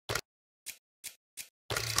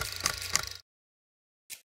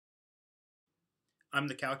I'm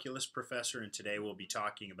the calculus professor, and today we'll be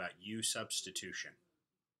talking about U substitution.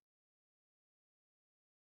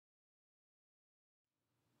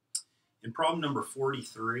 In problem number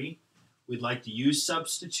 43, we'd like to use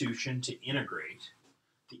substitution to integrate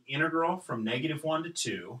the integral from -1 to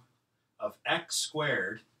 2 of x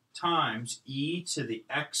squared times e to the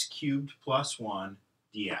x cubed plus 1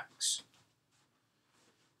 dx.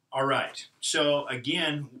 All right, so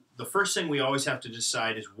again, the first thing we always have to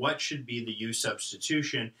decide is what should be the U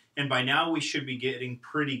substitution, and by now we should be getting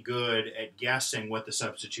pretty good at guessing what the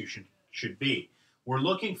substitution should be. We're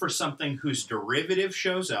looking for something whose derivative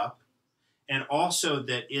shows up, and also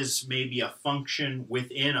that is maybe a function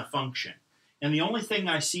within a function. And the only thing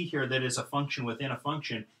I see here that is a function within a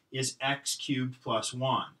function is x cubed plus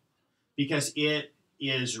 1, because it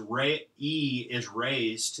is e is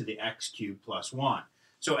raised to the x cubed plus 1.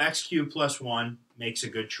 So x cubed plus 1 makes a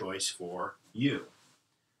good choice for u.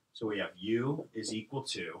 So we have u is equal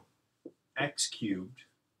to x cubed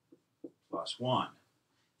plus 1.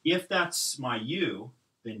 If that's my u,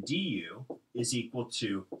 then du is equal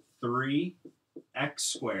to 3x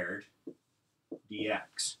squared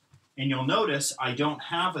dx. And you'll notice I don't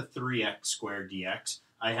have a 3x squared dx.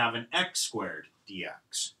 I have an x squared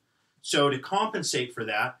dx. So to compensate for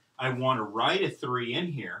that, I want to write a 3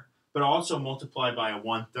 in here, but also multiply by a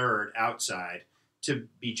 1/3 outside to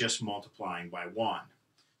be just multiplying by 1.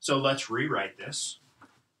 So let's rewrite this.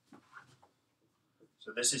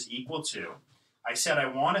 So this is equal to, I said I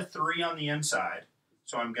want a 3 on the inside,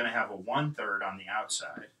 so I'm going to have a 1/3 on the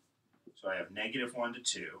outside. So I have -1 to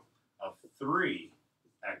 2 of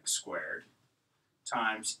 3x squared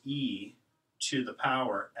times e to the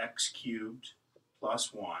power x cubed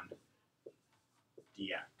plus 1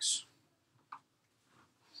 dx.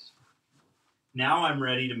 Now I'm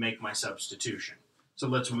ready to make my substitution. So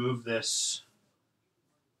let's move this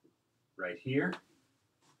right here.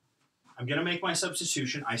 I'm going to make my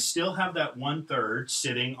substitution. I still have that 1/3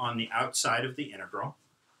 sitting on the outside of the integral.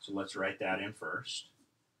 So let's write that in first.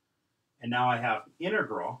 And now I have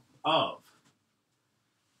integral of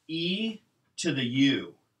e to the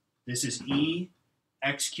u. This is e,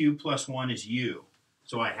 x cubed plus 1 is u.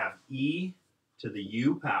 So I have e to the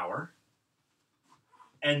u power,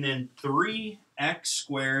 and then 3x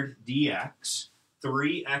squared dx,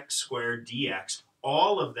 3x squared dx,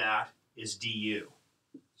 all of that is du.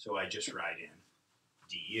 So I just write in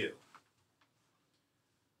du.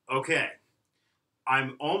 Okay,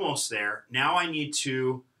 I'm almost there. Now I need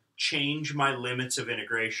to change my limits of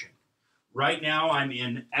integration. Right now I'm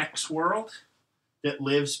in x world that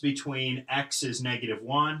lives between x is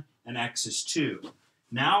 -1 and x is 2.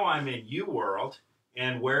 Now I'm in u world,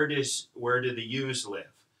 and where do the u's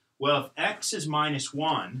live? Well, if x is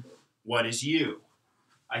 -1, what is u?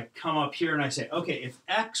 I come up here and I say, okay, if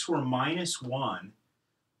x were -1,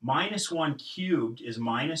 -1 cubed is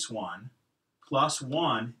 -1, plus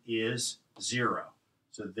 1 is 0.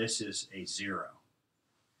 So this is a 0.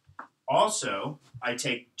 Also, I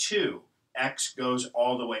take 2. X goes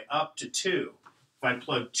all the way up to 2. If I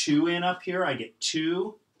plug 2 in up here, I get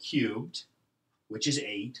 2 cubed, which is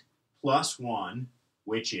 8, plus 1,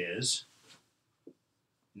 which is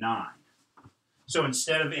 9. So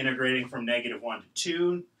instead of integrating from -1 to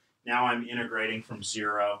 2, now I'm integrating from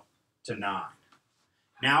 0 to 9.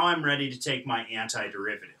 Now I'm ready to take my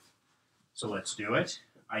antiderivative. So let's do it.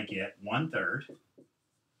 I get 1/3.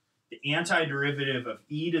 The antiderivative of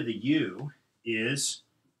e to the u is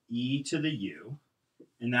e to the u,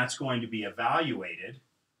 and that's going to be evaluated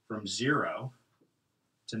from 0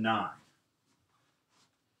 to 9.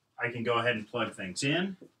 I can go ahead and plug things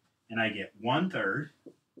in, and I get 1/3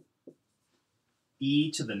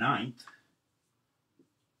 e to the 9th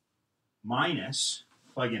minus,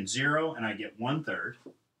 plug in 0, and I get 1/3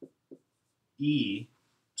 e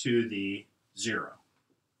to the 0.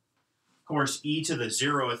 Of course, e to the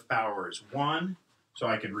 0th power is 1, so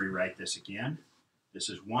I could rewrite this again. This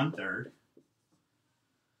is 1/3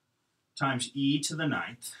 times e to the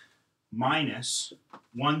 9th minus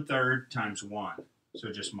 1/3 times 1,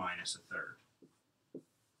 so just minus 1/3.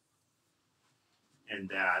 And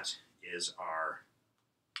that is our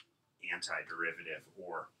antiderivative,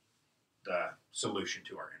 or the solution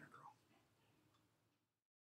to our integral.